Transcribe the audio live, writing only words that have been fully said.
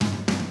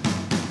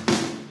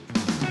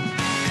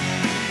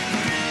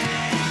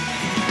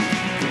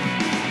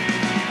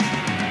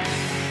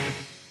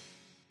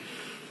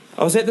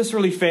I was at this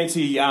really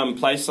fancy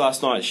place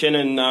last night.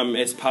 Shannon,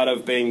 as part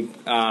of being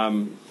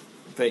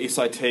the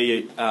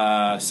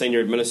SIT senior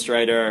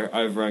administrator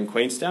over in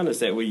Queenstown, is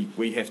that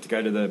we have to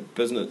go to the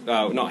business.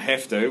 Not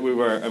have to. We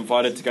were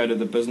invited to go to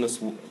the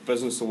business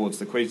awards,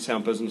 the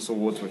Queenstown Business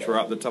Awards, which were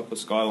up the top of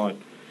Skyline,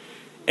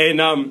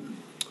 and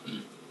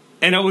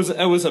it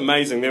was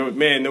amazing.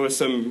 There were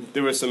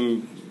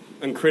some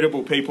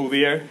incredible people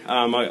there.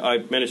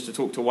 I managed to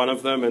talk to one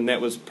of them, and that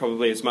was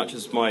probably as much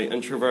as my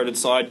introverted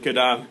side could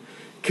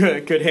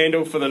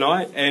handle for the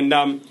night.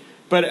 And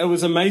but it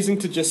was amazing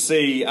to just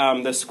see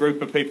this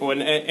group of people,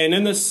 and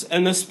in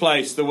this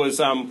place there was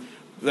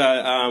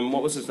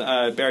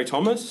Barry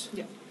Thomas,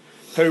 yeah,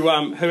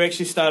 who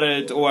actually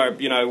started, or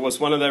was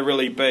one of the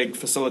really big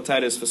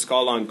facilitators for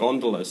Skyline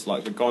gondolas,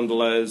 like the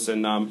gondolas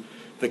and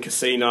the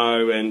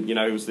casino, and he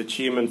was the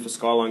chairman for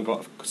Skyline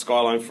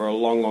for a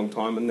long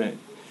time in that.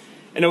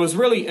 And it was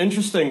really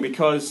interesting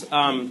because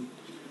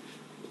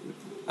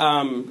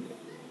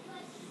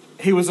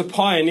he was a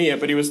pioneer,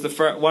 but he was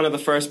one of the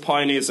first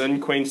pioneers in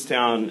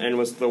Queenstown, and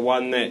was the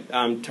one that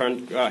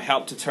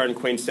helped to turn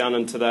Queenstown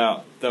into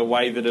the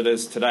way that it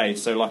is today.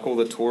 So, like all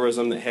the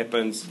tourism that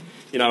happens,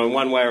 in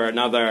one way or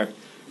another,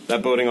 they're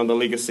building on the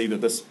legacy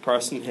that this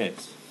person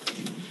has.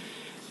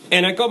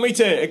 And it got me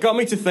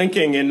to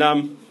thinking,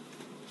 and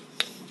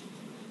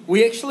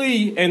we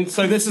actually, and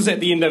so this is at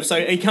the end of, so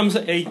he come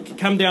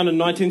down in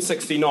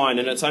 1969,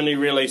 and it's only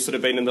really sort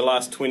of been in the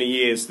last 20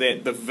 years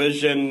that the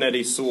vision that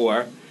he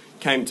saw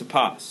came to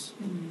pass.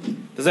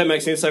 Does that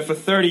make sense? So for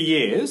 30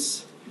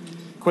 years,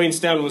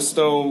 Queenstown was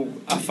still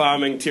a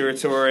farming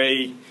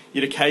territory.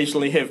 You'd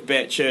occasionally have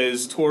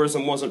batches.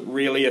 Tourism wasn't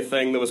really a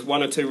thing. There was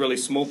one or two really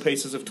small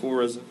pieces of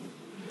tourism.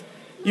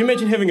 You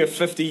imagine having a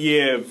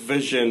 50-year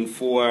vision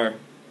for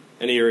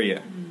an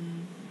area.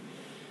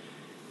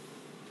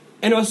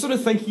 And I was sort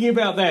of thinking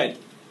about that.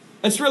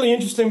 It's really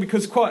interesting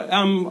because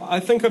I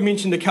think I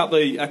mentioned a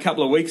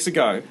couple of weeks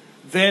ago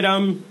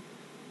that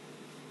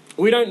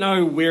we don't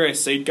know where our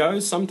seed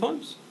goes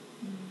sometimes.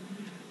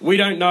 We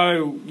don't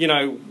know,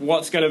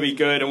 what's going to be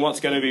good and what's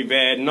going to be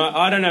bad. And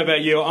I don't know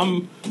about you.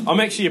 I'm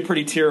actually a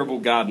pretty terrible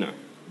gardener.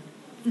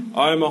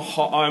 I'm a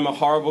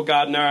horrible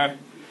gardener.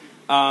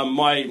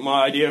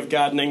 My idea of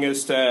gardening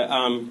is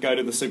to go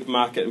to the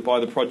supermarket and buy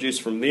the produce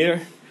from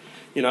there.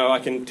 I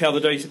can tell the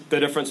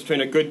difference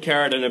between a good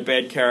carrot and a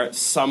bad carrot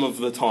some of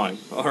the time,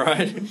 all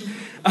right?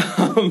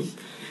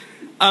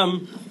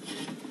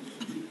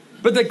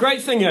 But the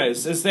great thing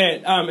is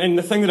that, and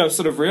the thing that I've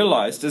sort of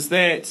realised is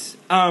that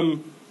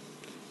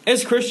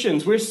as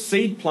Christians, we're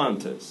seed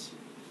planters.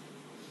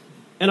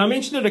 And I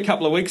mentioned it a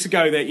couple of weeks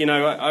ago that,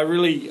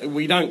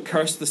 we don't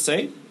curse the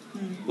seed.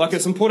 Like,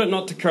 it's important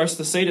not to curse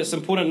the seed. It's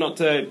important not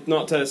to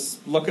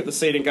look at the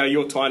seed and go,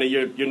 you're tiny,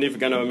 you're never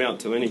going to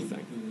amount to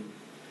anything.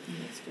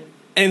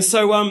 And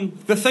so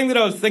the thing that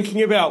I was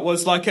thinking about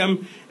was, like,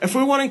 if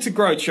we're wanting to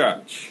grow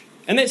church,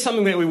 and that's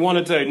something that we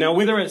want to do. Now,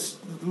 whether it's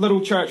little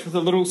church with a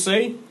little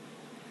c,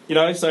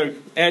 so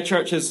our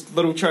church is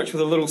little church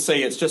with a little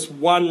c, it's just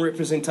one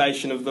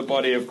representation of the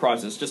body of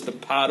Christ. It's just a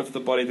part of the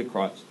body of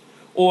Christ.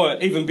 Or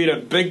even better,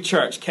 big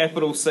church,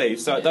 capital C.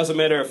 So it doesn't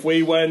matter if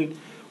we win,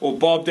 or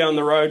Bob down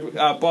the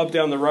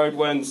road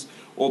wins,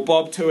 or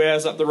Bob 2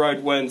 hours up the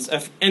road wins.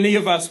 If any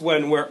of us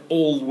win, we're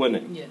all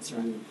winning. Yeah, that's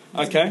right.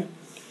 Okay?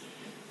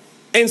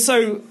 And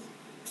so,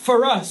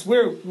 for us,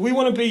 we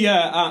want to be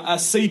a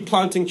seed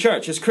planting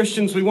church. As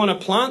Christians, we want to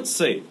plant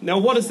seed. Now,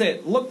 what does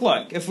that look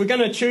like? If we're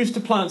going to choose to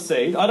plant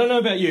seed, I don't know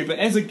about you, but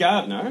as a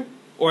gardener,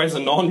 or as a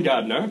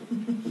non-gardener,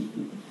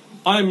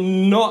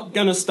 I'm not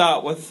going to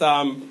start with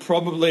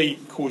probably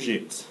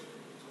courgettes.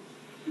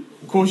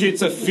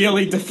 Courgettes are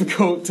fairly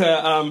difficult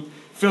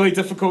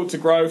to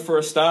grow for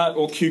a start,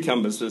 or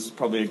cucumbers is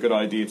probably a good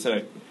idea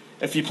too.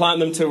 If you plant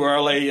them too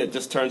early, it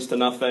just turns to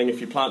nothing. If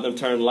you plant them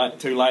too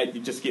late,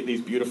 you just get these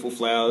beautiful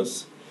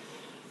flowers.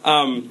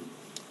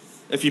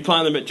 If you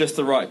plant them at just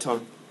the right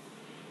time.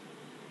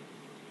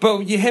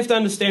 But you have to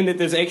understand that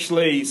there's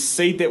actually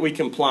seed that we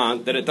can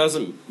plant, that it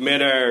doesn't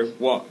matter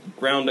what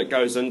ground it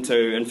goes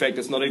into. In fact,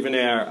 it's not even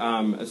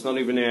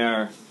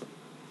our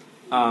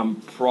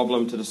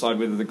problem to decide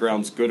whether the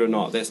ground's good or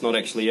not. That's not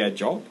actually our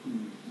job.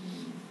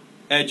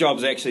 Our job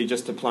is actually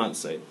just to plant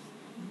seed.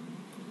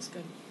 That's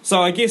good.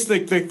 So I guess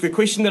the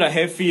question that I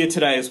have for you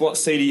today is, what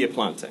seed are you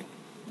planting?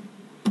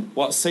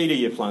 What seed are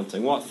you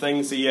planting? What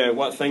things are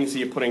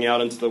you putting out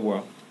into the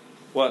world?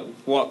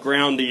 What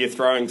ground are you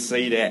throwing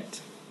seed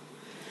at?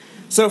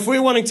 So if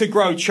we're wanting to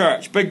grow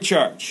church, big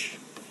church,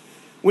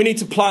 we need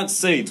to plant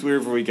seeds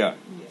wherever we go.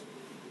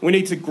 We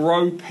need to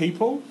grow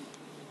people,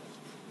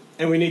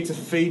 and we need to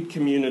feed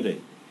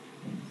community.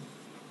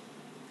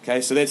 Okay,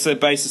 so that's the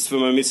basis for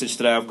my message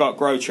today. I've got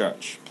grow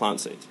church, plant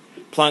seeds.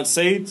 Plant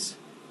seeds,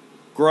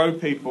 grow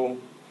people,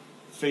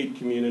 feed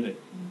community.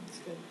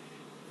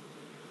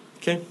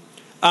 Okay.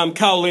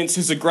 Carl Lentz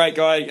is a great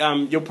guy.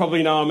 You'll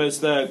probably know him as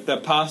the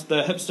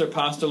hipster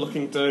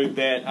pastor-looking dude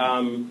that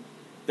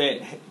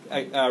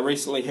that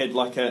recently had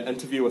like an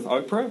interview with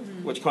Oprah,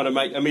 which kind of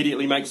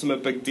immediately makes him a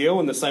big deal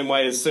in the same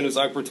way as soon as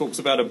Oprah talks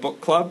about a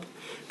book club.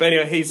 But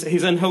anyway, he's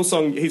in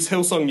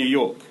Hillsong, New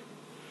York.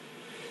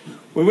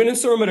 We went and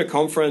saw him at a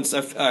conference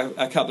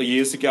a couple of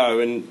years ago,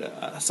 and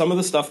some of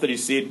the stuff that he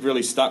said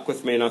really stuck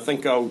with me, and I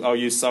think I'll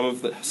use some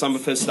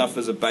of his stuff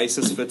as a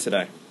basis for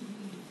today.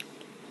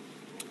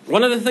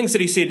 One of the things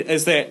that he said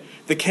is that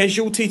the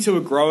casualty to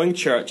a growing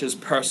church is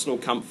personal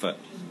comfort.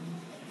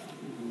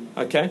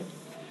 Okay?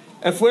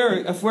 If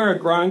we're a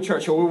growing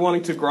church or we're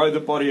wanting to grow the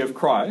body of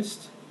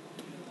Christ,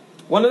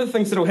 one of the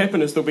things that will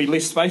happen is there'll be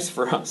less space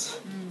for us.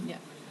 Yeah.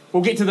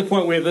 We'll get to the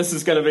point where this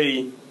is going to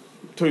be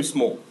too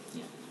small.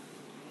 Yeah.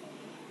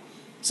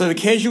 So the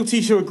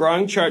casualty to a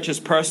growing church is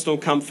personal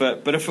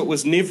comfort, but if it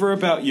was never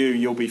about you,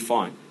 you'll be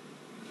fine.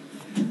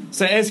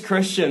 So as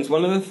Christians,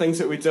 one of the things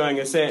that we're doing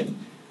is that,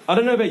 I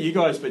don't know about you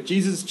guys, but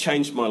Jesus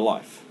changed my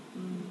life.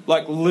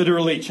 Like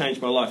literally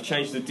changed my life,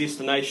 changed the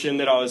destination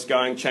that I was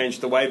going, changed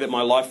the way that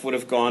my life would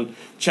have gone,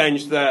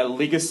 changed the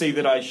legacy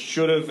that I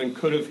should have and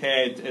could have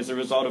had as a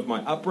result of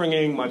my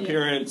upbringing, my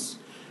parents,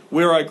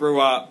 where I grew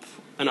up,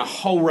 and a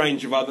whole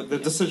range of the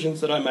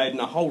decisions that I made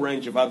and a whole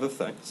range of other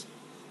things.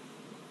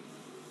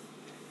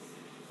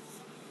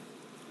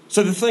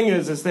 So the thing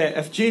is that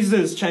if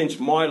Jesus changed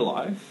my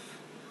life,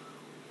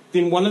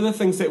 then one of the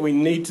things that we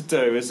need to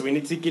do is we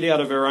need to get out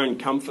of our own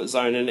comfort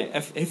zone. And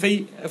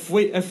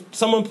if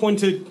someone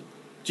pointed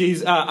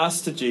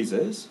us to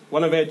Jesus,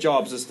 one of our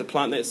jobs is to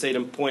plant that seed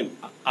and point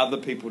other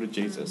people to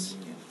Jesus.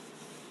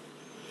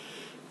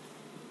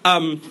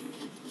 I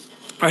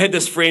had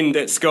this friend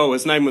at school.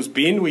 His name was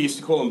Ben. We used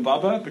to call him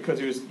Bubba because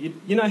he was.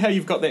 You know how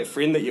you've got that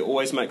friend that you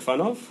always make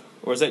fun of,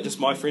 or is that just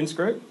my friends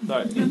group?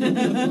 No.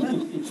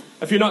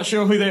 If you're not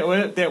sure who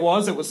that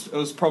was, it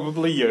was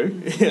probably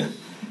you.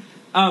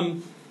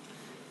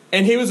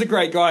 And he was a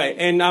great guy,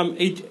 and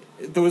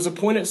there was a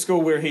point at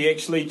school where he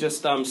actually just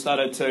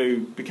started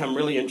to become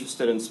really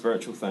interested in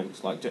spiritual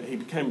things. Like, he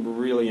became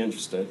really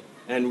interested,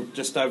 and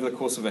just over the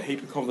course of a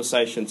heap of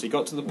conversations, he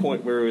got to the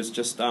point where he was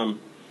just,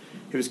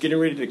 he was getting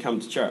ready to come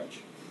to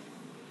church.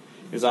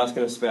 He was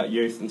asking us about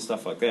youth and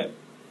stuff like that.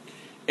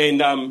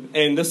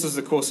 And this is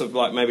the course of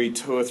like maybe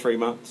 2 or 3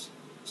 months.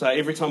 So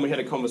every time we had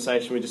a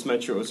conversation, we just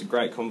made sure it was a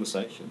great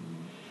conversation.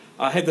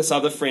 I had this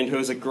other friend who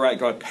was a great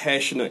guy,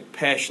 passionate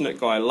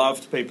guy,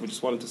 loved people,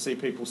 just wanted to see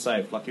people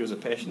saved, like he was a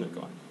passionate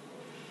guy.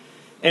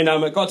 And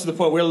it got to the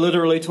point where we're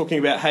literally talking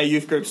about, hey,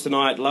 youth groups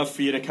tonight, love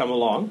for you to come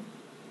along.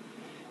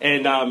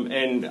 And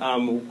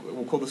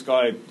we'll call this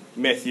guy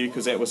Matthew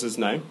because that was his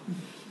name.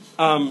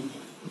 And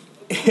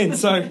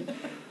so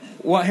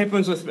what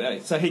happens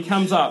so he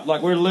comes up,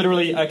 like we're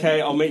literally, okay,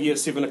 I'll meet you at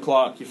 7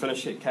 o'clock, you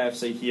finish at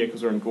KFC here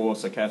because we're in Gore,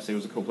 so KFC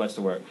was a cool place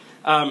to work.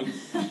 It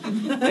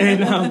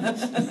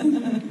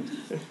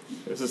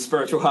was the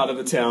spiritual heart of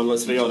the town,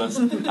 let's be honest.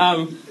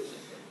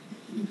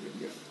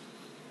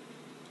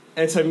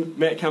 And so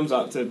Matt comes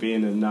up to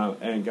Ben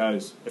and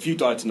goes, if you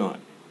died tonight,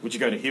 would you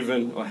go to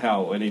heaven or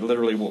hell? And he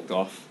literally walked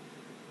off.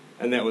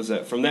 And that was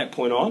it. From that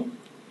point on,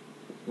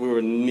 we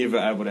were never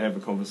able to have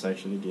a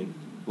conversation again.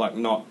 Like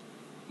not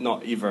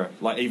ever.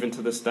 Like even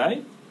to this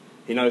day,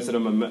 he knows that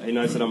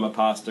I'm a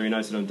pastor. He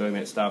knows that I'm doing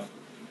that stuff.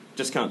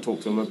 Just can't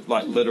talk to him.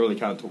 Like literally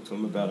can't talk to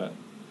him about it.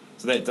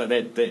 So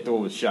that door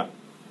was shut.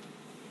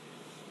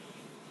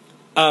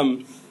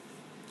 I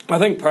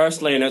think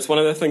personally, and it's one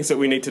of the things that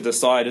we need to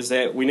decide, is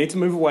that we need to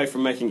move away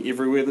from making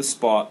everywhere the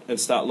spot and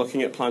start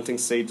looking at planting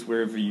seeds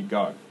wherever you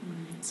go.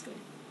 That's good.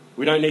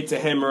 We don't need to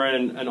hammer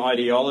in an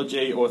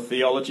ideology or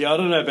theology. I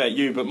don't know about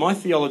you, but my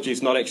theology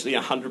is not actually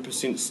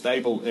 100%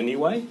 stable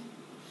anyway.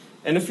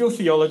 And if your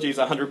theology is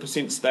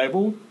 100%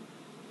 stable,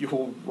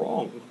 you're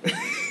wrong.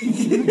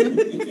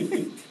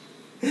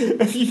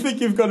 If you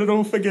think you've got it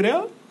all figured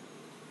out,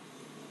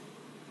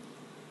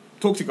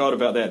 talk to God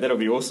about that. That'll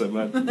be awesome,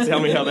 man. Tell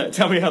me how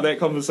that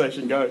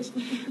conversation goes.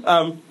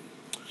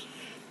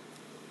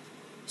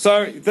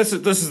 So this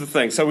is the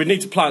thing. So we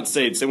need to plant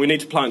seeds, and we need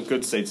to plant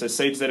good seeds. So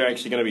seeds that are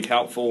actually going to be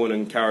helpful and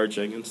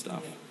encouraging and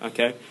stuff.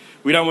 Okay.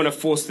 We don't want to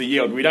force the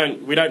yield. We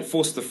don't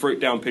force the fruit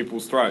down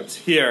people's throats.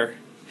 Here,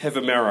 have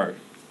a marrow.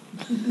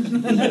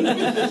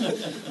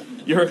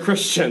 You're a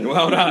Christian.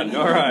 Well done.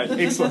 All right.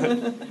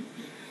 Excellent.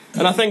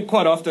 And I think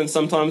quite often,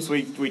 sometimes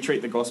we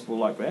treat the gospel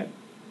like that.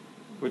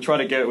 We try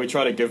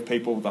to give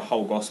people the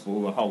whole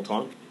gospel the whole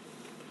time.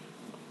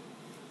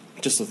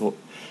 Just a thought.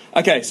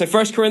 Okay, so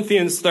 1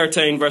 Corinthians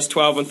 13, verse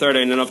 12 and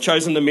 13, and I've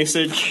chosen the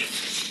Message.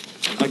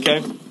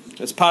 Okay,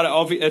 it's part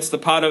of the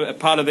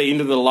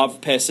end of the love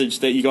passage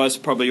that you guys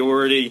have probably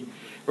already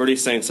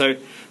seen. So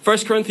 1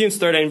 Corinthians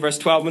 13, verse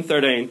 12 and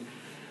 13.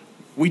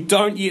 We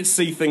don't yet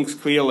see things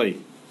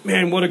clearly.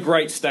 Man, what a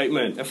great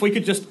statement! If we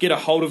could just get a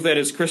hold of that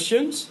as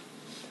Christians,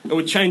 it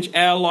would change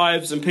our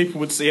lives and people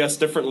would see us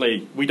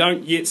differently. We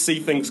don't yet see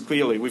things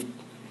clearly.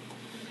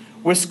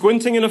 We're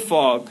squinting in a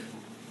fog,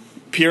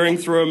 peering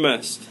through a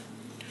mist.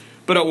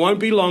 But it won't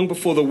be long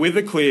before the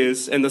weather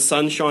clears and the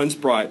sun shines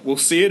bright. We'll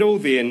see it all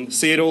then,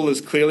 see it all as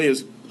clearly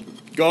as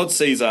God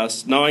sees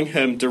us, knowing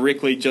Him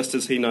directly just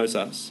as He knows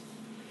us.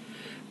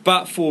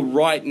 But for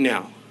right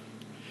now,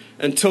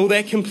 until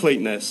that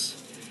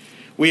completeness,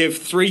 we have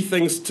three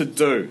things to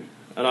do.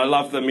 And I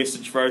love the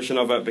Message version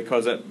of it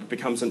because it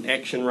becomes an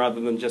action rather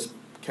than just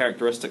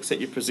characteristics that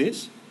you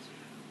possess.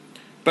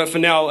 But for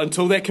now,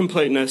 until that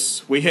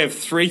completeness, we have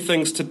three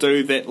things to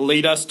do that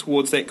lead us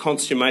towards that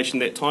consummation,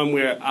 that time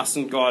where us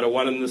and God are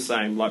one and the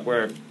same. Like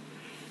we're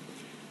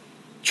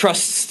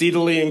trust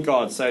steadily in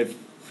God. So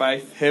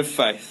faith, have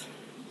faith.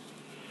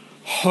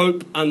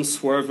 Hope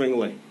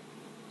unswervingly.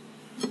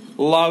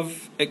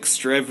 Love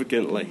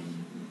extravagantly.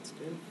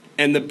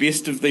 And the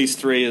best of these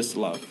three is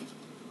love.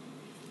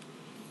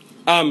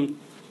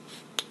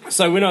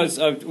 So when I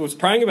was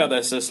praying about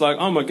this, it's like,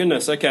 oh my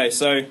goodness, okay,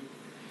 so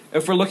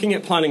if we're looking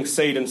at planting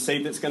seed and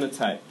seed that's going to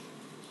take,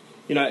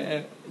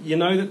 you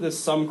know that there's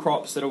some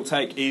crops that'll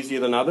take easier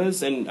than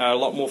others and are a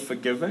lot more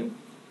forgiving,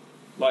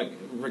 like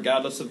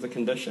regardless of the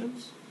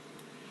conditions.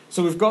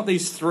 So we've got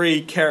these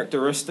three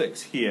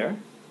characteristics here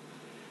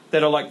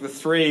that are like the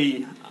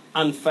three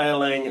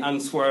unfailing,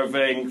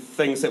 unswerving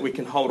things that we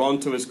can hold on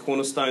to as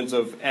cornerstones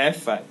of our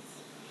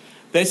faith.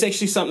 That's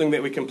actually something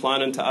that we can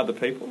plant into other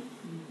people.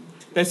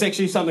 That's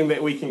actually something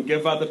that we can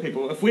give other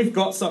people. If we've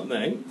got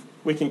something,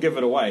 we can give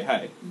it away,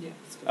 hey? Yeah,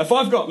 if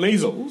I've got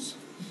measles...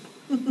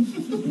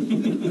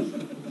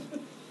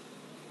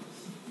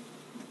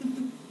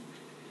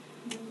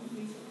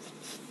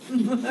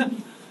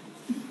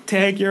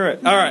 Tag, you're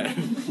it. All right.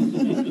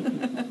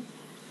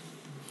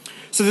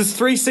 So there's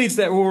three seeds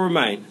that will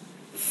remain.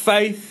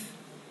 Faith,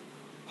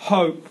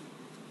 hope,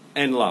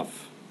 and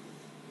love.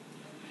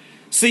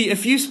 See,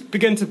 if you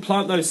begin to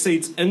plant those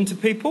seeds into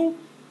people,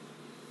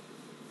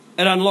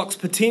 it unlocks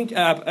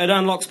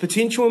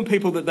potential in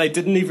people that they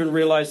didn't even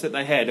realize that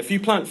they had. If you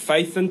plant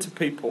faith into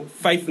people,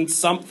 faith in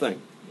something,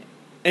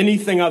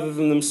 anything other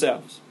than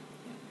themselves,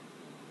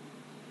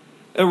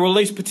 it will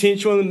release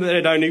potential in them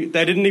that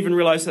they didn't even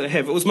realize that they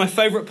have. It was my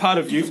favorite part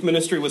of youth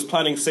ministry, was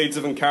planting seeds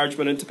of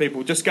encouragement into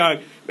people. Just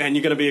going, man,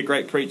 you're going to be a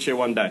great preacher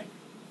one day.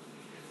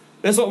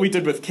 That's what we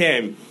did with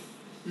Cam.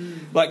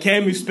 Like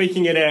Cam was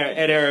speaking at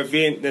our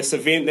event, this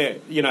event that,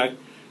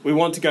 we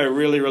want to go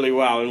really, really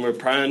well, and we're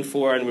praying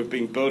for and we've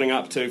been building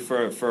up to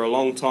for a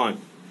long time.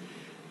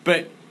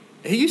 But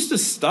he used to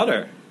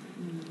stutter,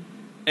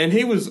 and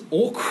he was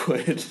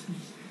awkward,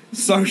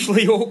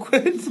 socially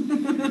awkward.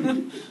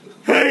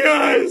 Hey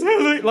guys,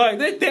 how's it?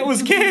 Like that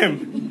was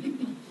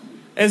Cam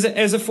as a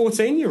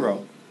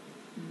 14-year-old.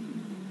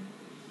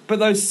 But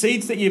those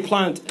seeds that you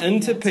plant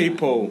into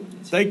people,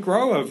 they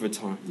grow over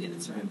time. Yeah,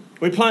 that's right.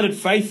 We planted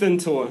faith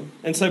into him,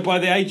 and so by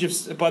the age of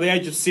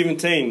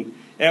 17,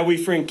 our wee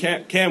friend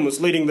Cam was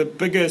leading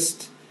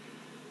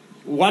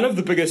one of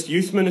the biggest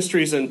youth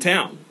ministries in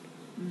town.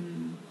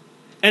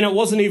 And it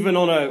wasn't even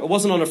on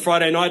a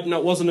Friday night, and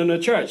it wasn't in a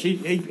church.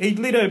 He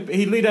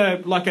led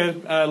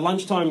a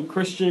lunchtime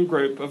Christian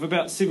group of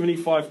about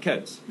 75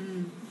 kids.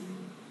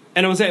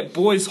 And it was at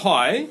Boys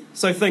High,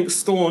 so think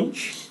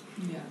staunch.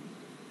 Yeah.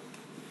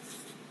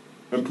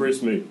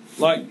 Impress me.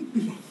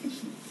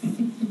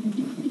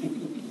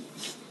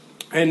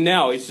 And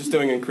now he's just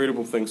doing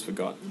incredible things for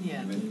God.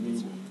 Yeah.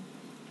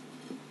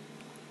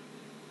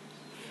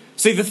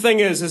 See, the thing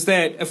is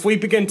that if we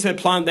begin to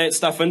plant that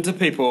stuff into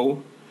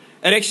people,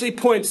 it actually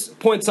points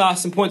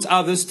us and points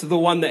others to the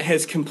one that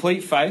has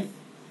complete faith,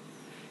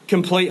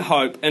 complete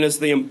hope, and is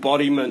the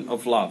embodiment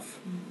of love.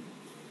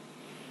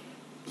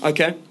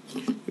 Okay?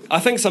 I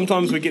think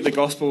sometimes we get the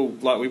gospel,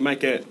 we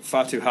make it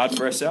far too hard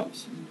for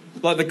ourselves.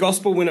 Like the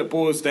gospel, when it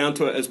boils down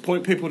to it, is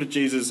point people to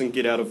Jesus and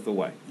get out of the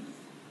way.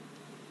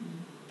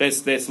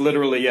 That's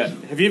literally it.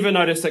 Have you ever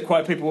noticed that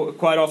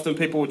quite often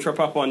people will trip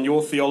up on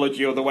your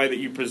theology or the way that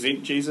you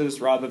present Jesus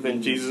rather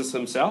than Jesus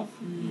himself?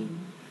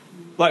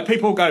 Like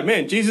people go,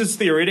 man, Jesus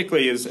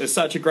theoretically is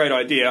such a great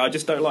idea. I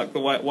just don't like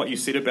what you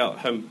said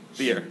about him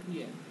there.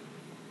 Yeah.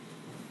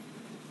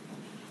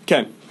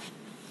 Okay.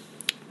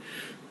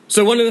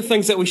 So one of the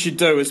things that we should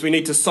do is we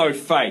need to sow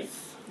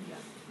faith.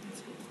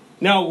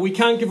 Now we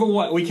can't give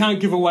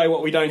away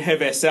what we don't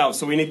have ourselves,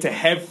 so we need to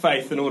have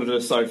faith in order to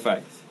sow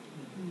faith.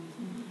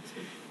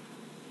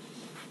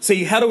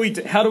 See, how do we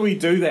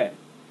do that?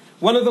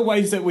 One of the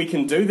ways that we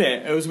can do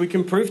that is we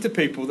can prove to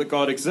people that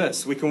God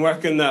exists. We can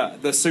work in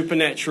the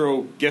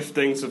supernatural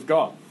giftings of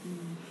God.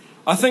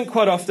 I think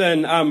quite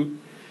often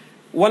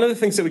one of the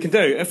things that we can do,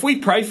 if we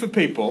pray for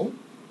people,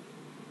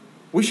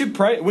 we should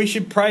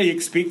pray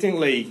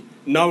expectantly,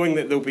 knowing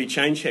that there'll be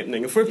change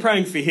happening. If we're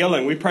praying for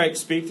healing, we pray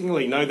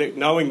expectantly,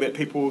 knowing that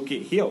people will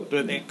get healed.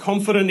 That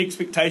confident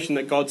expectation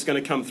that God's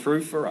going to come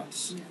through for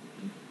us. Yeah.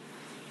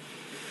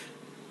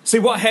 See,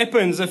 what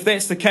happens if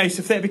that's the case,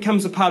 if that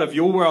becomes a part of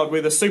your world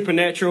where the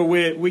supernatural,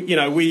 where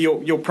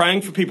you're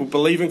praying for people,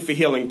 believing for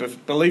healing,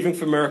 believing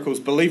for miracles,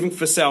 believing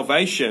for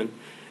salvation,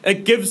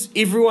 it gives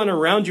everyone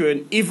around you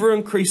an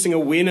ever-increasing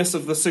awareness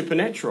of the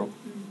supernatural.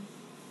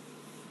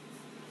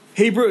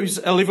 Hebrews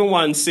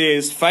 11:1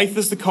 says, faith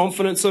is the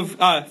confidence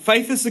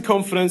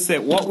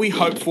that what we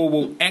hope for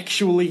will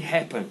actually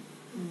happen.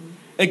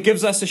 It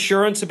gives us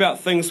assurance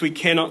about things we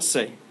cannot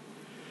see.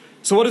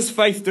 So what does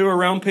faith do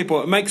around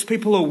people? It makes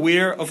people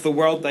aware of the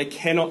world they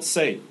cannot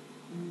see.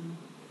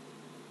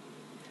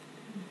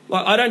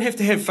 Like, I don't have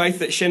to have faith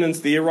that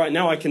Shannon's there right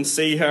now. I can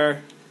see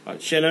her.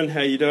 Shannon, how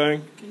you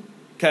doing?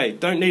 Okay,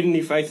 don't need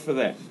any faith for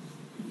that.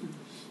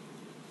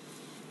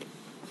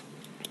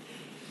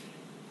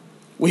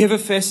 We have a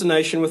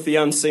fascination with the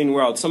unseen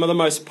world. Some of the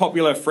most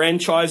popular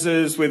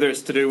franchises, whether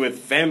it's to do with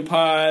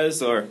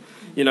vampires or,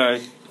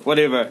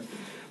 whatever,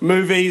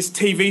 movies,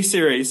 TV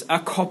series,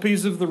 are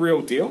copies of the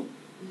real deal.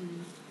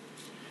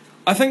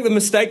 I think the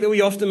mistake that we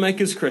often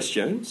make as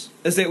Christians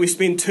is that we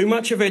spend too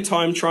much of our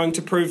time trying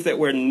to prove that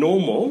we're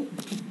normal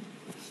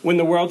when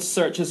the world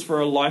searches for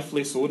a life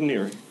less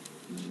ordinary.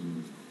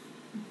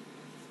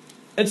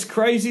 It's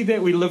crazy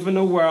that we live in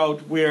a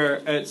world where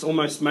it's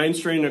almost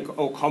mainstream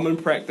or common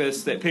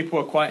practice that people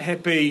are quite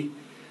happy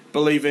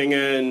believing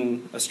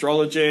in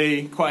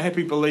astrology, quite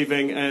happy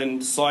believing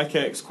in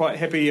psychics, quite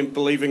happy in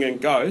believing in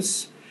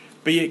ghosts,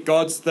 but yet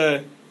God's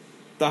the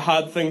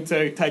hard thing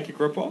to take a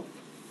grip of.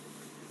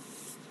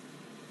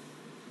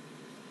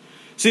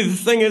 See, the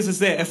thing is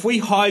that if we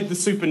hide the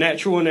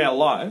supernatural in our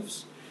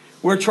lives,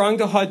 we're trying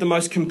to hide the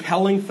most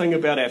compelling thing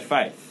about our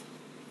faith.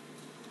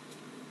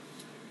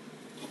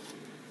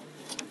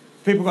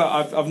 People go,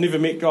 I've never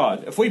met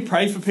God. If we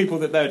pray for people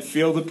that they would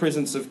feel the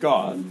presence of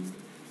God,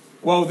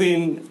 well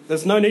then,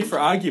 there's no need for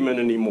argument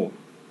anymore.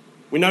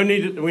 We no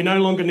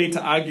longer need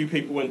to argue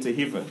people into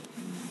heaven.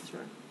 That's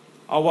right.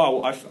 Oh,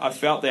 well, I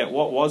felt that.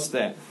 What was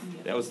that?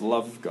 Yeah. That was the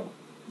love of God.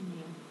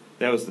 Yeah.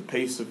 That was the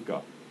peace of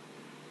God.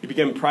 You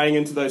begin praying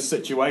into those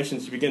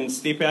situations. You begin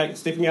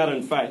stepping out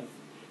in faith,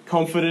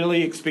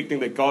 confidently expecting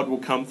that God will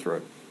come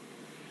through.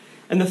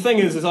 And the thing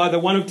is either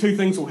one of two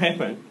things will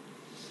happen.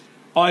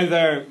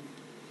 Either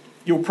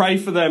you'll pray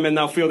for them and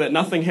they'll feel that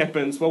nothing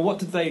happens. Well, what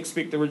did they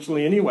expect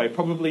originally anyway?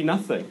 Probably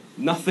nothing.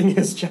 Nothing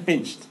has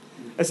changed.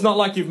 It's not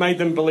like you've made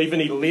them believe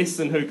any less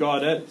in who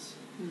God is.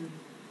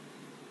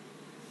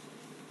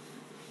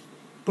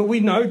 But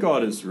we know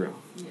God is real.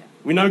 Yeah.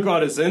 We know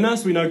God is in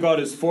us. We know God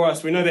is for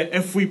us. We know that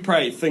if we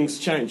pray, things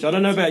change. I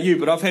don't know about you,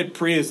 but I've had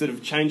prayers that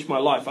have changed my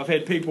life. I've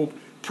had people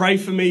pray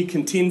for me,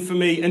 contend for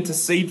me,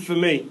 intercede for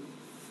me.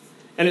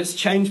 And it's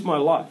changed my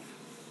life.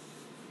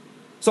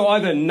 So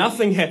either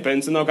nothing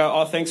happens and they'll go,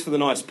 oh, thanks for the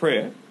nice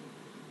prayer.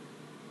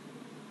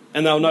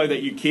 And they'll know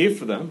that you care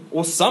for them.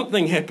 Or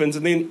something happens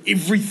and then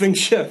everything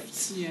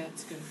shifts. Yeah,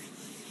 it's good.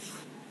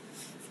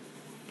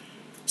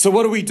 So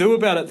what do we do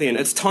about it then?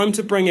 It's time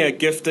to bring our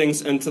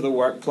giftings into the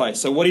workplace.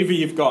 So whatever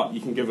you've got,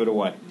 you can give it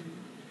away.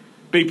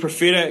 Be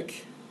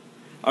prophetic.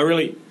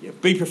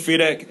 Be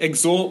prophetic.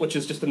 Exhort, which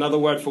is just another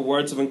word for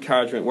words of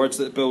encouragement, words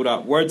that build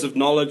up, words of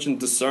knowledge and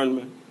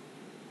discernment.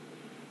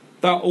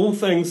 They're all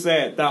things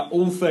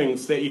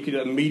that you could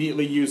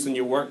immediately use in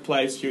your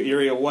workplace, your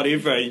area,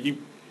 whatever.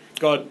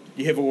 God,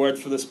 you have a word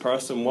for this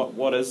person.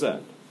 What is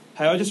it?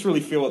 Hey, I just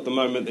really feel at the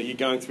moment that you're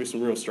going through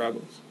some real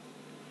struggles.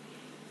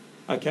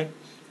 Okay?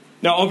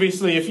 Now,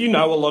 obviously, if you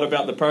know a lot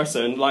about the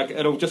person,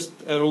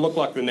 it'll look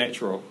like the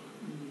natural.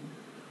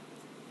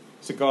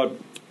 So, God,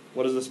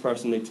 what does this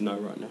person need to know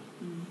right now?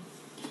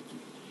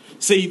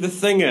 See, the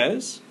thing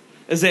is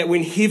that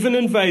when heaven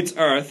invades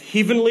earth,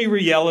 heavenly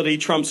reality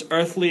trumps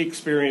earthly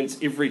experience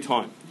every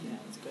time. Yeah,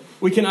 that's good.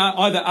 We can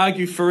either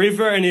argue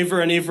forever and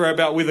ever and ever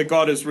about whether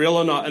God is real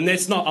or not, and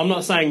I'm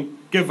not saying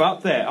give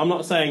up that. I'm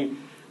not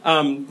saying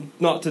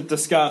not to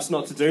discuss,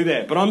 not to do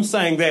that, but I'm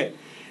saying that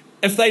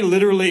if they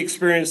literally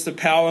experience the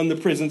power and the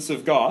presence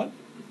of God,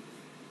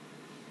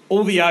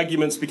 all the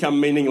arguments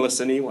become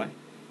meaningless anyway.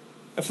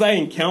 If they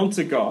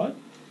encounter God,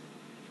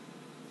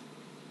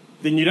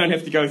 then you don't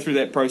have to go through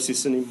that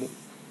process anymore.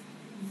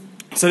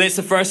 So that's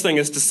the first thing,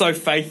 is to sow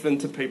faith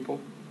into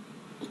people.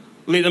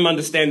 Let them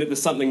understand that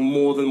there's something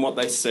more than what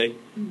they see.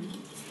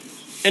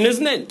 And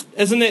isn't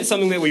that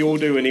something that we all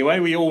do anyway?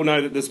 We all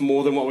know that there's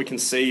more than what we can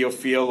see or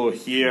feel or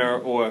hear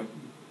or...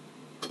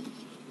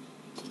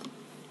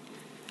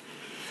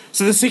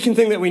 So the second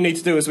thing that we need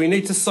to do is we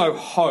need to sow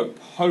hope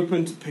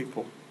into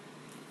people.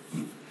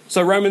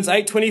 So Romans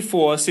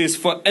 8:24 says,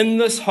 "For in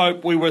this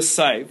hope we were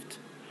saved,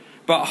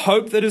 but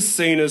hope that is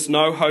seen is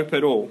no hope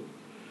at all.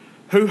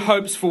 Who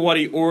hopes for what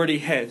he already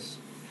has?"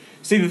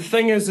 See, the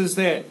thing is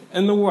that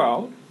in the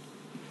world,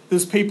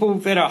 there's people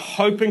that are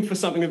hoping for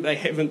something that they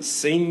haven't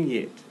seen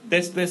yet.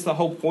 That's the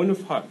whole point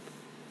of hope.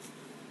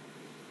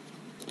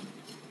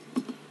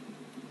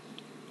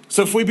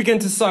 So if we begin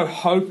to sow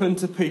hope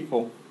into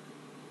people,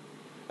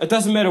 it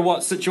doesn't matter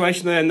what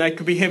situation they're in. They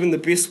could be having the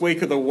best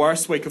week or the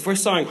worst week. If we're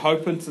sowing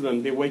hope into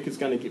them, their week is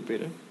going to get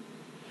better.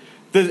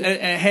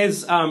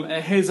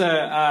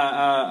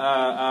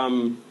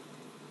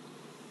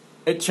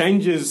 It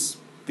changes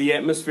the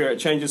atmosphere. It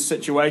changes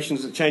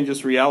situations. It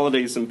changes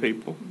realities in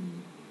people.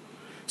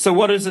 So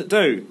what does it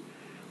do?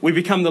 We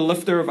become the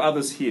lifter of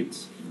others'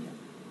 heads.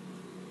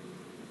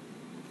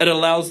 It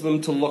allows them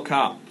to look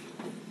up.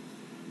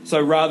 So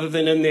rather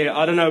than in there,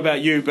 I don't know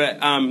about you,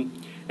 but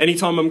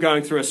anytime I'm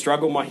going through a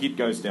struggle, my head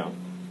goes down.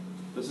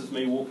 This is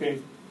me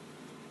walking.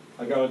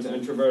 I go into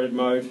introverted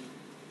mode.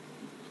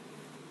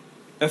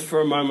 If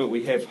for a moment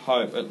we have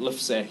hope, it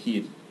lifts our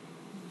head.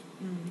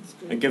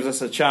 It gives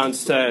us a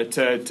chance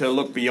to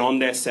look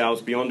beyond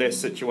ourselves, beyond our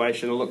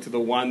situation, and look to the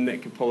one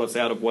that can pull us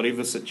out of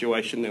whatever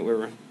situation that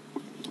we're in.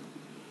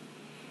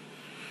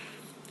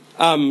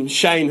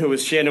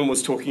 Shannon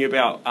was talking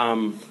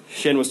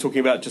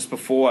about just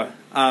before,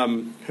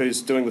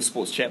 who's doing the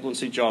sports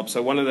chaplaincy job.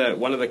 So one of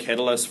the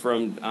catalysts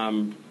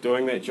from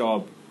doing that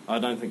job, I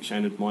don't think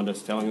Shane would mind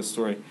us telling a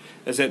story,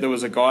 is that there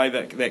was a guy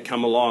that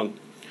come along.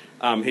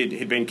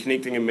 He'd been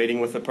connecting and meeting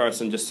with a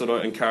person, just sort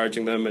of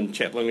encouraging them and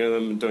chaplaining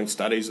them and doing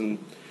studies and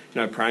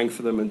praying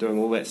for them and doing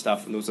all that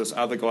stuff. And there was this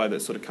other guy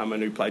that sort of come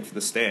in who played for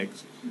the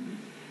Stags,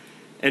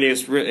 and he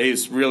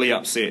was really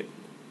upset,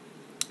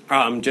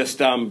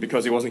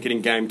 because he wasn't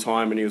getting game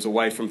time and he was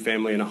away from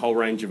family and a whole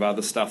range of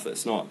other stuff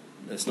that's not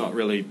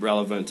really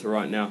relevant to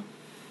right now.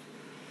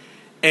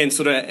 And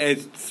sort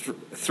of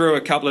through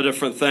a couple of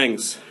different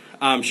things,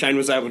 Shane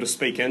was able to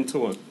speak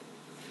into him,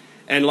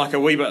 and like a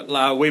wee bit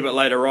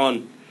later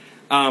on.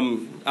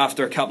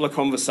 After a couple of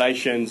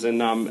conversations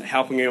and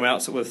helping him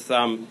out with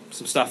some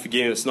stuff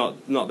again, it's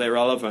not that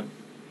relevant.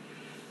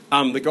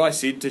 The guy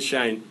said to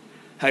Shane,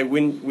 "Hey,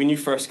 when you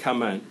first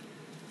come in,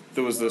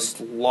 there was this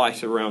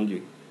light around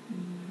you.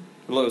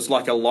 It was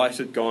like a light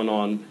had gone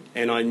on,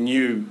 and I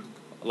knew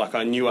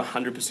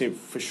 100%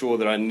 for sure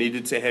that I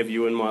needed to have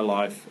you in my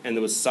life, and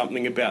there was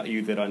something about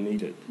you that I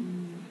needed."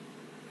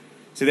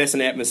 So that's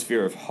an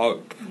atmosphere of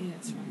hope. Yeah,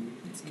 that's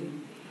right. That's good.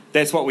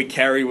 That's what we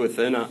carry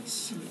within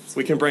us.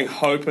 We can bring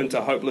hope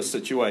into hopeless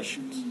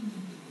situations.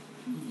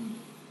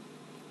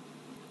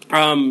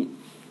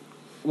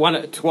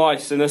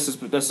 Twice, and this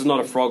is not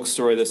a frog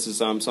story, this is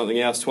something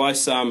else.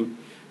 Twice I've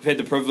had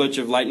the privilege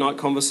of late night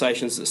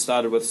conversations that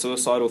started with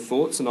suicidal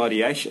thoughts and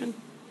ideation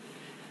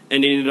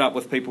and ended up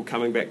with people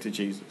coming back to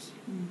Jesus.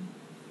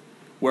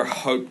 We're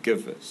hope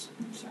givers.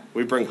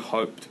 We bring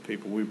hope to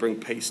people. We bring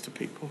peace to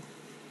people.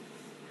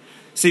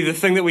 See, the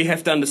thing that we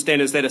have to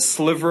understand is that a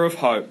sliver of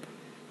hope,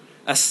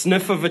 a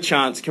sniff of a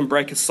chance, can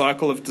break a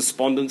cycle of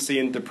despondency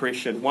and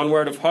depression. One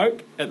word of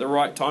hope at the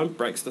right time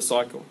breaks the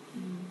cycle.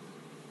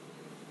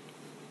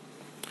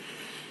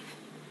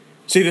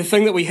 See, the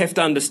thing that we have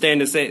to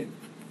understand is that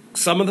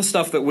some of the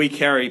stuff that we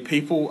carry,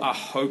 people are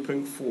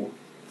hoping for.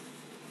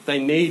 They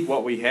need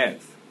what we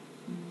have.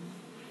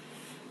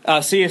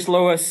 C.S.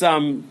 Lewis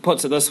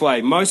puts it this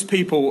way: most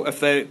people, if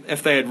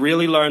they had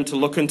really learned to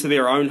look into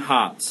their own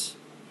hearts,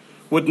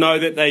 would know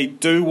that they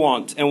do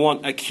want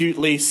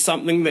acutely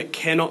something that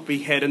cannot be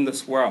had in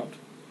this world.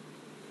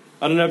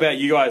 I don't know about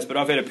you guys, but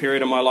I've had a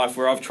period in my life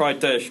where I've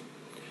tried to...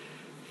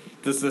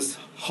 There's this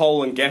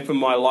hole and gap in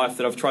my life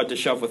that I've tried to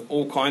shove with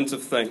all kinds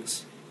of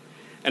things.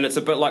 And it's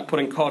a bit like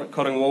putting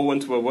cotton wool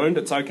into a wound.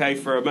 It's okay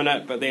for a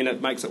minute, but then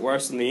it makes it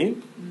worse in the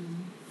end.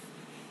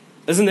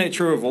 Isn't that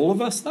true of all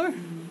of us, though?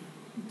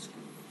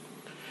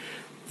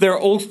 There are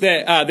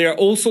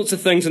all sorts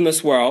of things in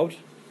this world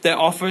that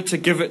offer to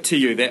give it to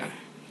you, that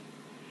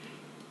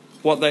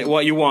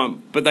what you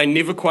want, but they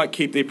never quite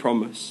keep their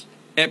promise.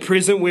 At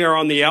present, we are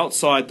on the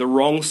outside, the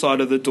wrong side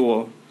of the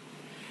door.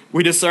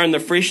 We discern the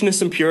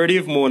freshness and purity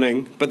of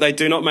morning, but they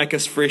do not make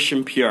us fresh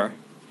and pure.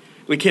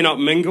 We cannot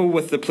mingle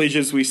with the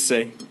pleasures we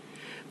see.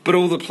 But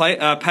all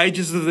the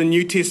pages of the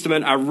New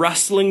Testament are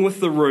rustling with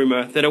the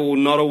rumour that it will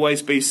not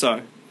always be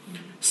so.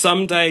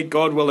 Someday,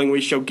 God willing,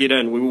 we shall get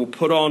in. We will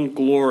put on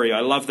glory.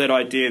 I love that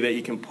idea that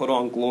you can put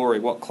on glory.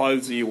 What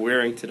clothes are you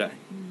wearing today?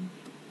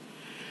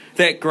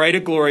 That greater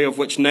glory of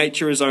which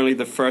nature is only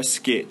the first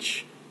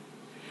sketch.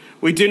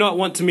 We do not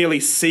want to merely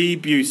see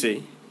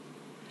beauty,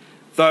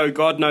 though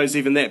God knows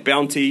even that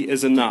bounty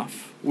is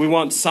enough. We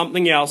want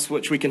something else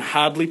which we can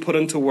hardly put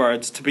into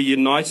words, to be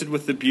united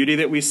with the beauty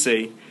that we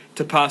see,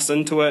 to pass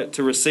into it,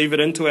 to receive it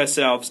into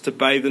ourselves, to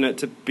bathe in it,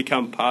 to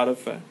become part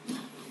of it.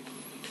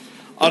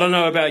 I don't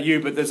know about you,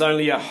 but there's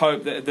only a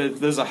hope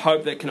there's a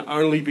hope that can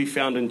only be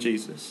found in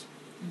Jesus.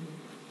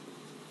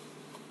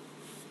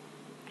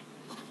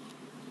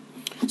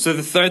 So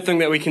the third thing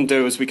that we can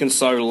do is we can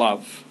sow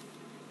love.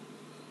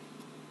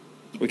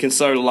 We can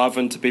sow love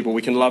into people.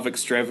 We can love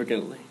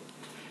extravagantly.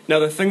 Now,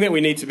 the thing that we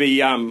need to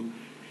be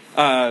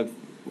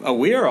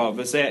aware of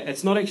is that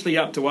it's not actually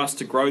up to us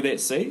to grow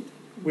that seed.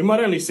 We might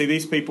only see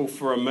these people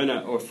for a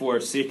minute or for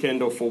a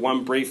second or for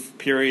one brief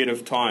period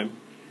of time,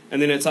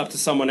 and then it's up to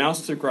someone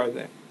else to grow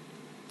that.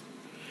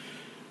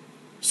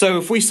 So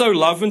if we sow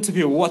love into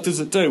people, what does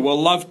it do?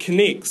 Well, love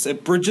connects.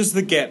 It bridges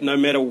the gap no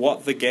matter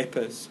what the gap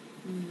is.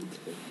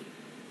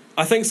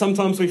 I think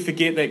sometimes we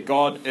forget that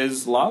God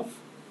is love.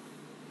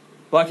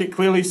 Like it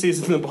clearly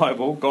says in the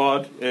Bible,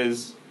 God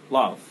is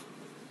love.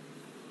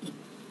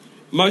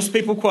 Most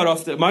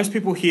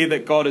people hear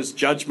that God is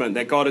judgment,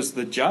 that God is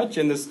the judge,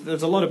 and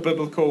there's a lot of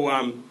biblical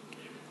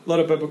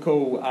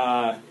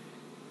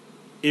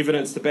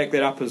evidence to back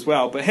that up as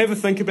well. But have a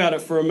think about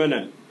it for a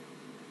minute.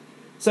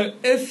 So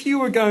if you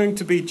were going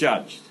to be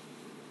judged,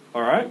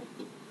 all right?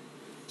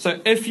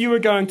 So if you were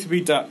going to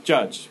be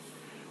judged,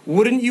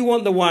 wouldn't you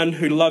want the one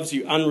who loves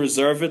you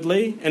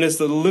unreservedly and is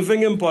the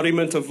living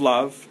embodiment of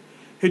love,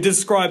 who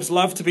describes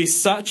love to be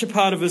such a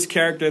part of his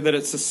character that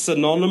it's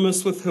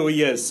synonymous with who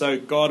he is? So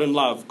God and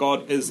love,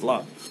 God is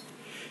love.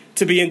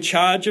 to be in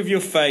charge of your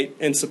fate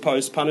and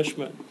supposed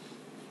punishment.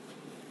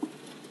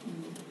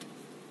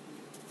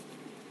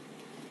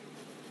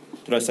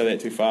 Did I say that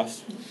too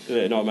fast?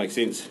 Did that not make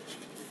sense?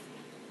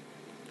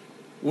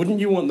 Wouldn't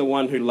you want the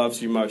one who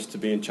loves you most to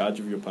be in charge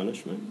of your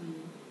punishment?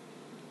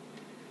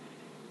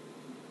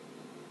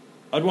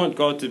 I'd want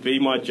God to be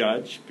my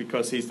judge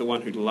because he's the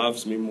one who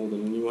loves me more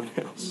than anyone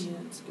else. Yeah,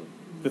 that's good.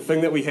 The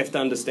thing that we have to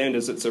understand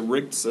is it's a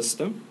rigged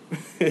system.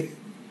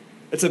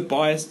 It's a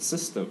biased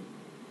system.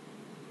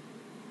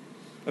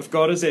 If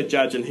God is our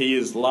judge and he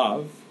is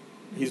love,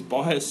 he's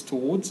biased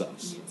towards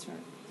us. Yeah, that's right.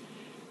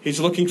 He's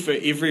looking for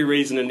every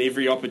reason and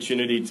every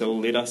opportunity to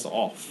let us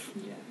off.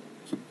 Yeah.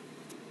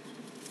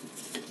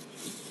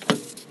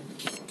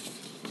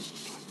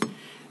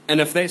 And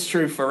if that's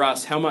true for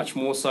us, how much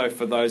more so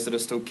for those that are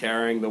still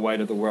carrying the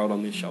weight of the world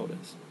on their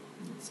shoulders?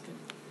 That's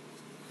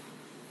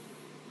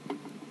good.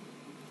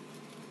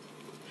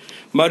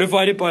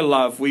 Motivated by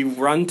love, we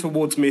run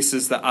towards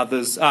messes that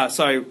others...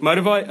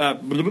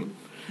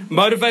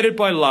 Motivated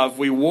by love,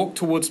 we walk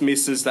towards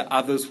messes that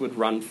others would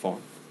run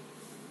from.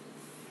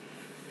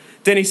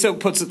 Danny Silk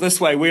puts it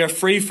this way: we are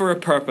free for a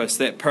purpose.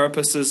 That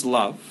purpose is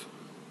love.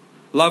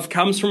 Love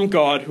comes from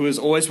God, who is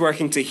always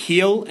working to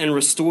heal and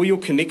restore your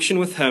connection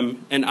with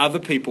him and other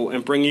people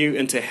and bring you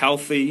into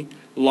healthy,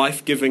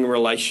 life-giving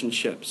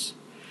relationships.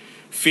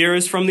 Fear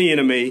is from the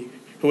enemy,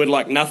 who would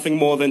like nothing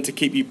more than to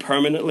keep you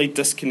permanently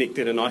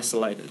disconnected and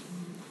isolated.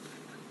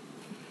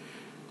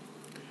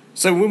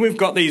 So when we've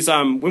got these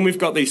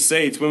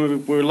seeds,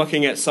 when we're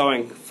looking at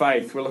sowing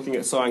faith, we're looking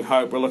at sowing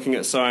hope, we're looking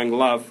at sowing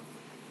love,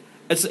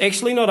 it's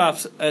actually not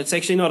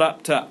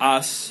up to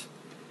us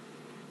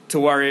to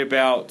worry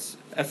about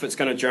if it's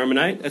going to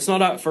germinate. It's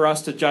not up for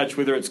us to judge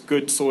whether it's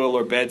good soil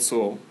or bad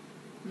soil.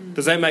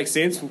 Does that make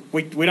sense?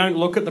 We don't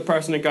look at the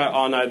person and go,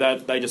 oh no,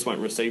 they just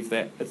won't receive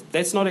that.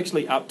 That's not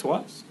actually up to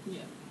us. Yeah.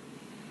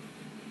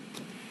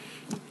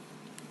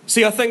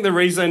 See, I think the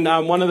reason,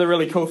 one of the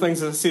really cool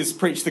things is it says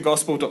preach the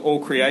gospel to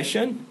all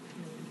creation.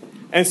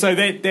 And so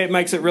that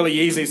makes it really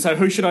easy. So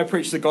who should I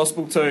preach the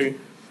gospel to?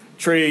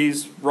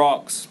 Trees,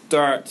 rocks,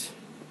 dirt.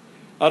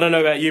 I don't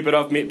know about you, but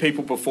I've met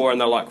people before and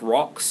they're like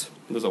rocks.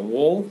 There's a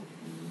wall.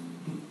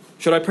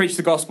 Should I preach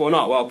the gospel or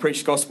not? Well, I'll preach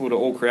the gospel to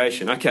all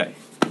creation. Okay.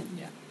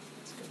 Yeah.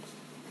 That's good.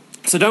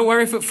 So don't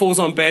worry if it falls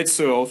on bad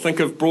soil. Think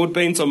of broad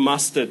beans or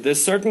mustard.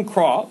 There's certain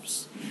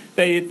crops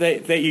that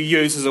you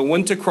use as a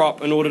winter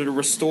crop in order to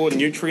restore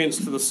nutrients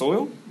to the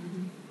soil.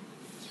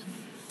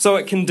 So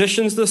it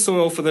conditions the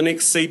soil for the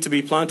next seed to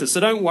be planted. So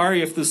don't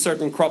worry if there's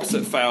certain crops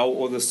that fail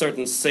or there's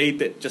certain seed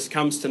that just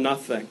comes to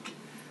nothing.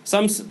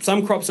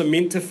 Some crops are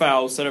meant to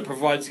fail, so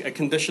it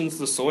conditions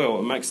the soil.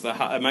 It makes the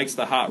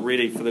heart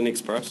ready for the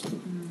next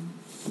person.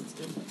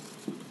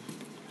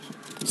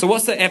 So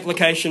what's the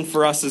application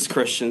for us as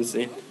Christians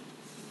then?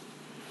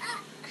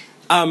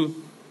 And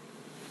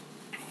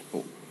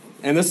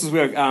this is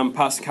where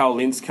Pastor Carl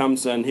Lentz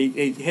comes in.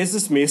 He has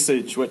this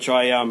message which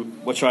I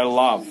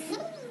love,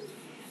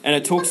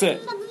 and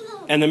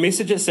the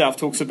message itself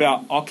talks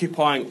about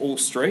occupying all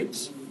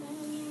streets.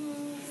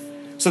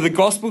 So the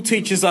gospel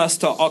teaches us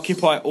to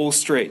occupy all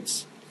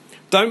streets.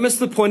 Don't miss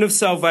the point of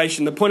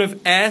salvation. The point of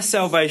our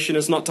salvation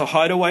is not to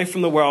hide away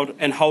from the world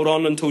and hold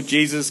on until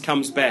Jesus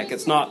comes back.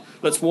 It's not,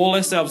 let's wall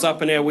ourselves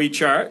up in our wee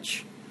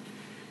church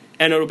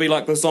and it'll be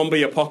like the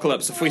zombie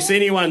apocalypse. If we see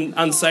anyone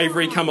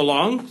unsavory come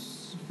along,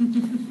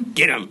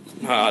 get him.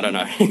 Oh, I don't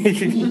know.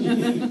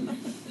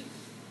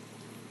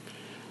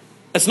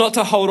 It's not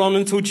to hold on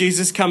until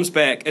Jesus comes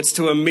back. It's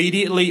to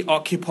immediately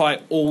occupy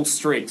all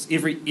streets,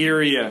 every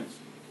area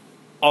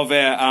of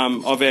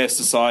our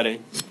society.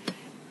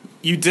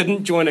 You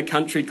didn't join a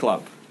country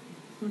club.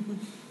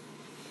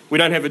 We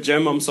don't have a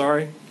gym, I'm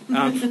sorry.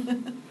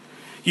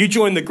 You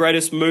joined the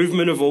greatest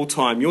movement of all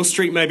time. Your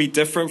street may be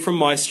different from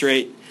my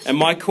street, and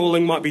my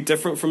calling might be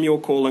different from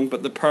your calling,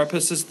 but the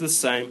purpose is the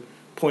same.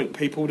 Point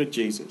people to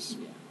Jesus.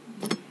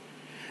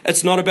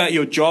 It's not about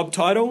your job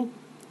title,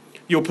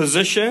 your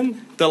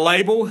position, the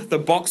label, the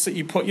box that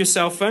you put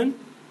yourself in.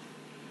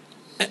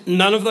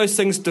 None of those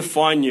things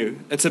define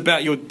you. It's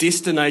about your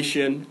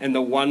destination and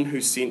the one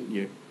who sent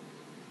you.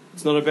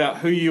 It's not about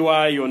who you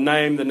are, your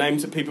name, the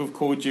names that people have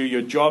called you,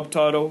 your job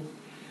title.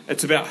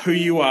 It's about who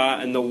you are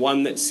and the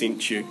one that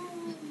sent you.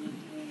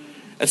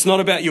 It's not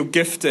about your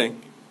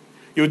gifting.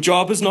 Your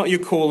job is not your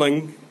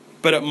calling,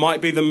 but it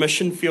might be the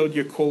mission field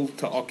you're called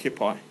to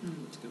occupy.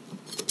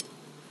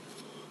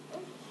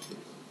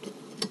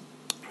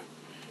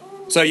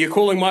 So your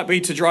calling might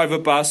be to drive a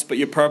bus, but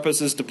your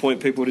purpose is to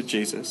point people to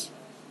Jesus.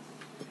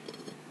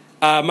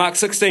 Mark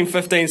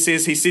 16:15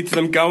 says, he said to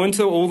them, go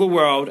into all the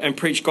world and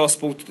preach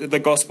the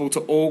gospel to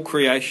all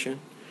creation.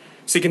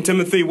 2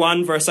 Timothy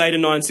 1 verse 8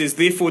 and 9 says,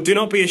 therefore do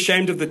not be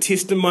ashamed of the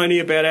testimony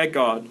about our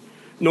God,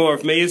 nor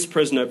of me as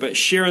prisoner, but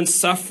share in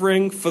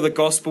suffering for the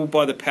gospel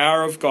by the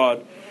power of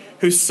God,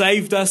 who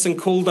saved us and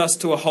called us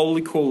to a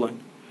holy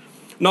calling,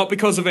 not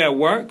because of our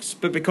works,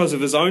 but because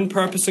of his own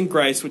purpose and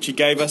grace, which he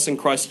gave us in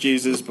Christ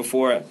Jesus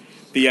before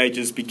the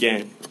ages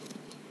began.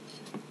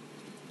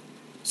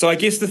 So I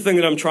guess the thing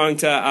that I'm trying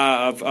to,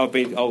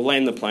 I'll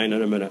land the plane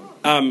in a minute.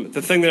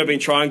 The thing that I've been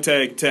trying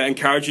to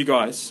encourage you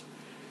guys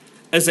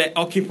is to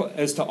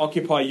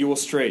occupy your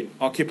street,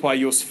 occupy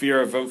your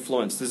sphere of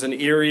influence. There's an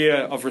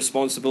area of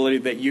responsibility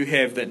that you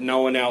have that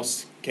no one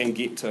else can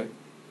get to.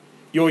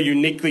 You're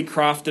uniquely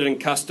crafted and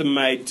custom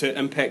made to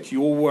impact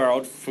your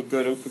world for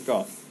good and for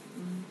God.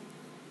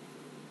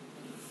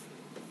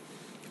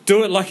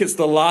 Do it like it's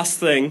the last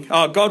thing.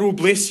 Oh, God will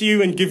bless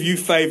you and give you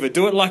favor.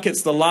 Do it like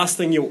it's the last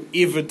thing you'll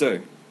ever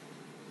do.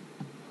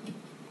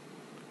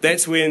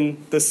 That's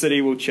when the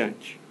city will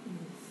change.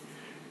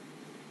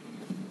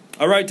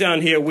 I wrote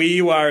down here, where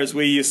you are is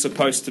where you're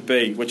supposed to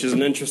be, which is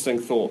an interesting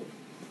thought.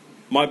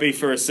 Might be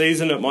for a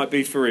season, it might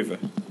be forever.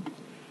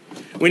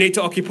 We need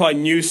to occupy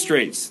new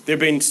streets. There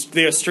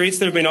are streets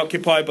that have been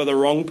occupied by the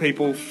wrong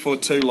people for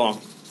too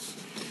long.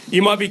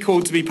 You might be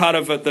called to be part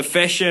of the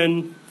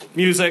fashion,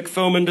 music,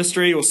 film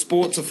industry, or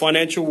sports or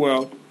financial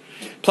world.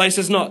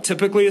 Places not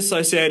typically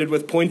associated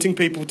with pointing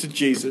people to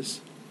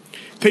Jesus.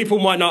 People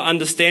might not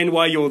understand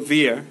why you're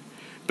there,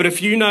 but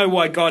if you know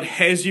why God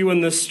has you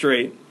in this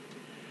street,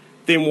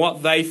 then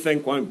what they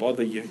think won't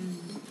bother you.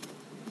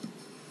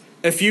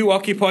 If you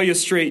occupy your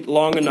street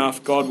long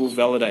enough, God will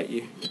validate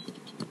you.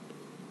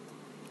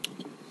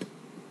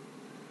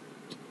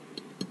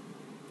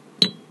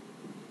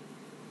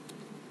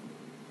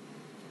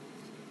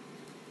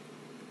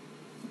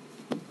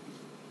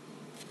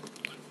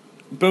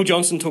 Bill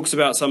Johnson talks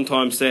about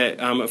sometimes that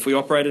if we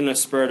operate in a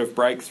spirit of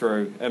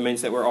breakthrough, it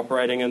means that we're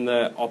operating in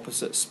the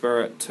opposite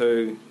spirit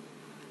to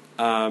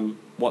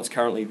what's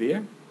currently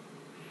there.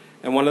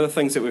 And one of the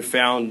things that we've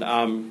found,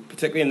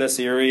 particularly in this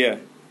area,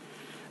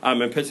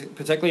 and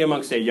particularly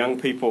amongst our young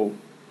people,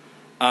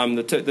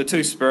 the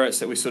two spirits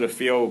that we sort of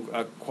feel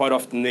are quite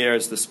often there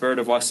is the spirit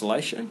of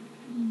isolation.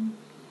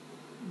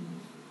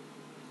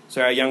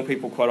 So our young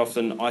people quite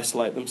often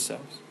isolate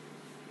themselves.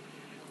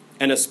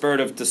 And a spirit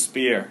of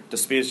despair.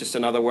 Despair is just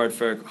another word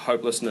for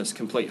hopelessness,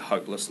 complete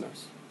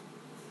hopelessness.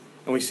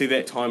 And we see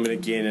that time and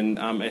again in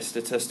our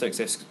statistics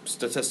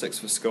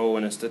for school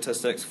and our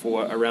statistics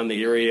for around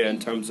the area in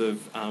terms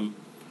of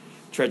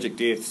tragic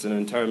deaths and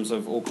in terms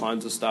of all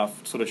kinds of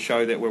stuff sort of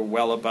show that we're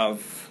well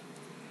above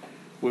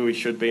where we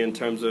should be in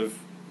terms of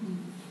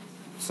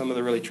some of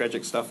the really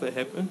tragic stuff that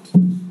happened.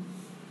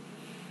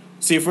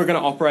 See, if we're going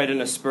to operate in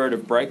a spirit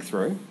of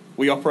breakthrough,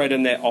 we operate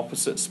in that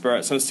opposite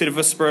spirit. So instead of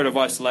a spirit of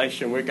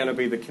isolation, we're going to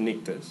be the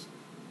connectors.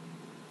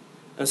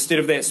 Instead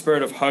of that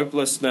spirit of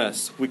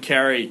hopelessness, we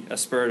carry a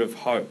spirit of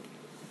hope.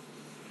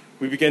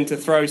 We begin to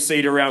throw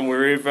seed around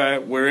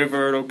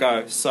wherever it'll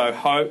go. Sow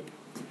hope,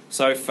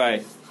 sow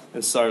faith,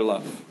 and sow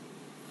love.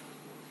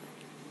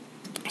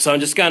 So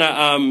I'm just going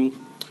to,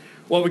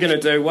 what we're going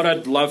to do, what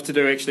I'd love to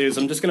do actually is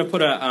I'm just going to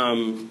put a,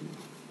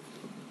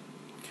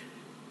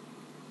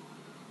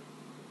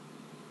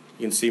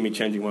 you can see me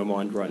changing my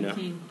mind right now.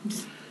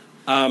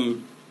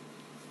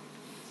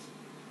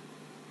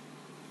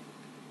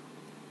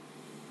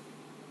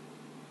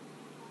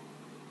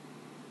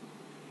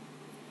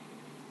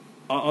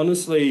 I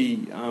honestly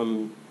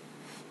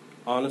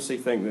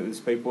think that there's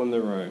people in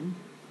the room,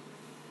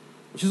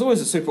 which is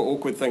always a super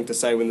awkward thing to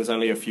say when there's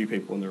only a few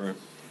people in the room.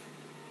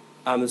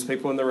 There's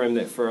people in the room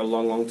that for a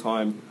long, long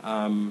time,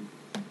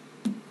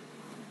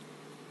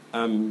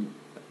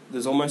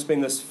 there's almost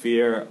been this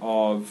fear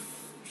of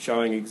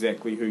showing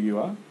exactly who you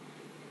are.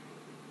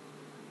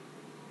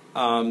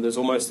 There's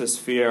almost this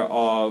fear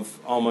of,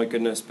 oh my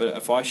goodness, but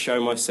if I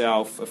show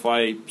myself, if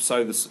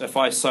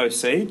I sow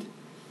seed,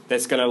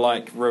 that's going to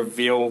like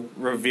reveal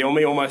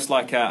me almost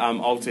like an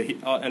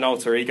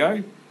alter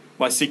ego.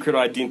 My secret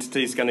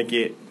identity is going to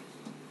get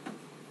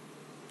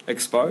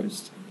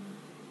exposed.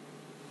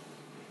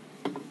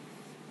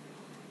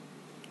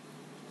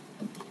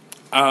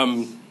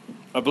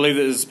 I believe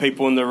that there's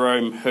people in the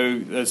room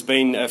who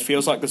it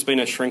feels like there's been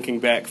a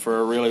shrinking back for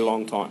a really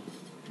long time.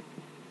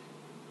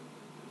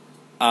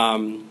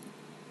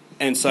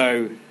 And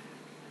so,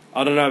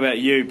 I don't know about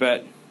you,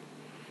 but,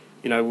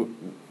 you know,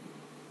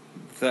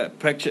 the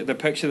picture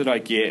that I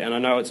get, and I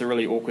know it's a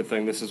really awkward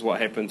thing, this is what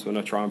happens when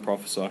I try and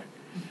prophesy,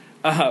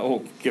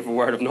 or give a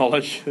word of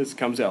knowledge, this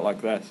comes out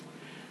like this.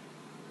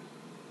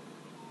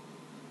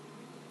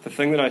 The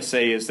thing that I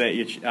see is that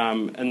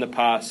in the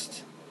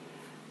past,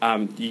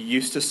 you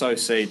used to sow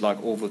seed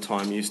like all the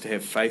time. You used to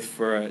have faith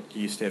for it.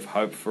 You used to have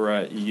hope for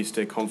it. You used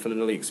to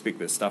confidently expect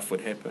that stuff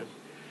would happen.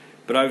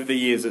 But over the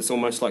years, it's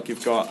almost like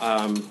you've got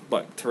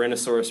like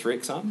Tyrannosaurus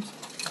Rex arms.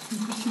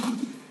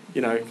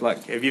 You know,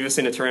 like, have you ever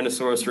seen a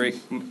Tyrannosaurus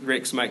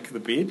Rex make the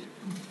bed?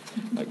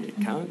 Like, you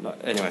can't. Like,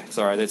 anyway,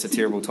 sorry, that's a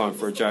terrible time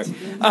for a joke.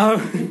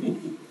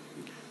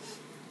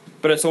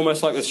 But it's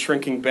almost like this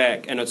shrinking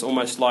back, and it's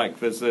almost like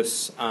there's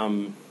this...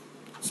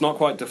 it's not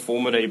quite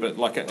deformity, but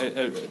like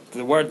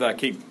the word that I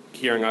keep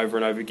hearing over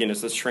and over again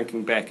is this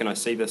shrinking back, and I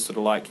see this sort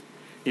of like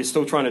you're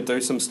still trying to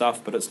do some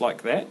stuff, but it's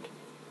like that.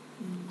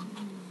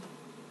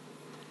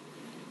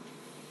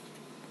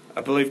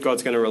 I believe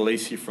God's going to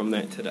release you from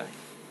that today.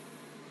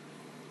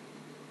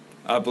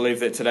 I believe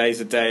that today's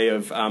a day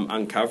of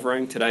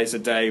uncovering. Today's a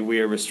day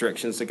where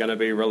restrictions are going to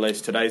be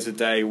released. Today's a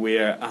day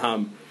where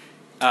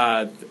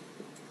there's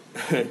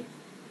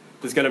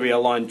going to be a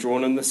line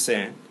drawn in the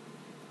sand.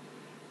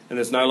 And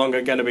there's no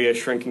longer going to be a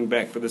shrinking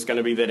back, but there's going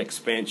to be that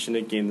expansion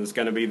again. There's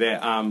going to be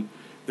that.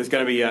 There's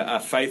going to be a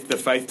faith. The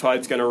faith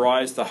tide's going to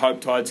rise. The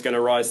hope tide's going to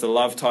rise. The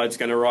love tide's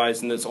going to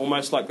rise. And it's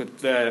almost like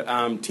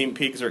the tent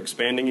pegs are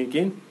expanding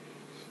again.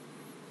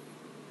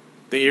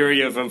 The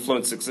area of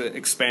influence is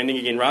expanding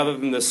again, rather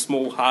than this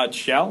small hard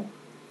shell.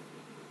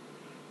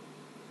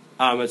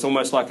 It's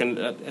almost like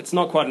it's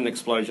not quite an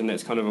explosion.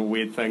 That's kind of a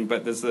weird thing,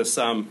 but there's this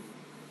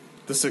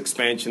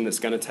expansion that's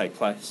going to take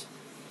place.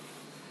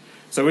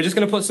 So we're just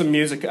going to put some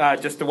music,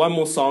 just one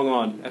more song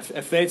on.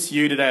 If that's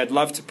you today, I'd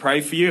love to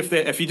pray for you.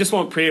 If you just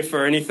want prayer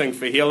for anything,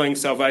 for healing,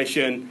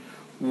 salvation,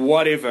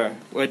 whatever,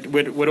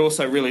 we'd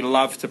also really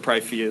love to pray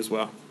for you as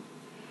well.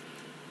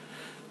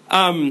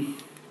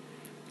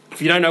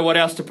 If you don't know what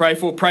else to pray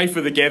for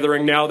the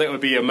gathering now. That would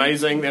be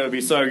amazing. That would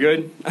be so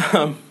good.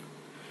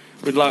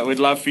 We'd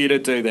love for you to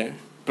do that.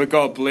 But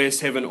God bless.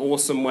 Have an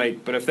awesome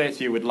week. But if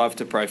that's you, we'd love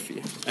to pray for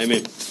you.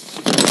 Amen.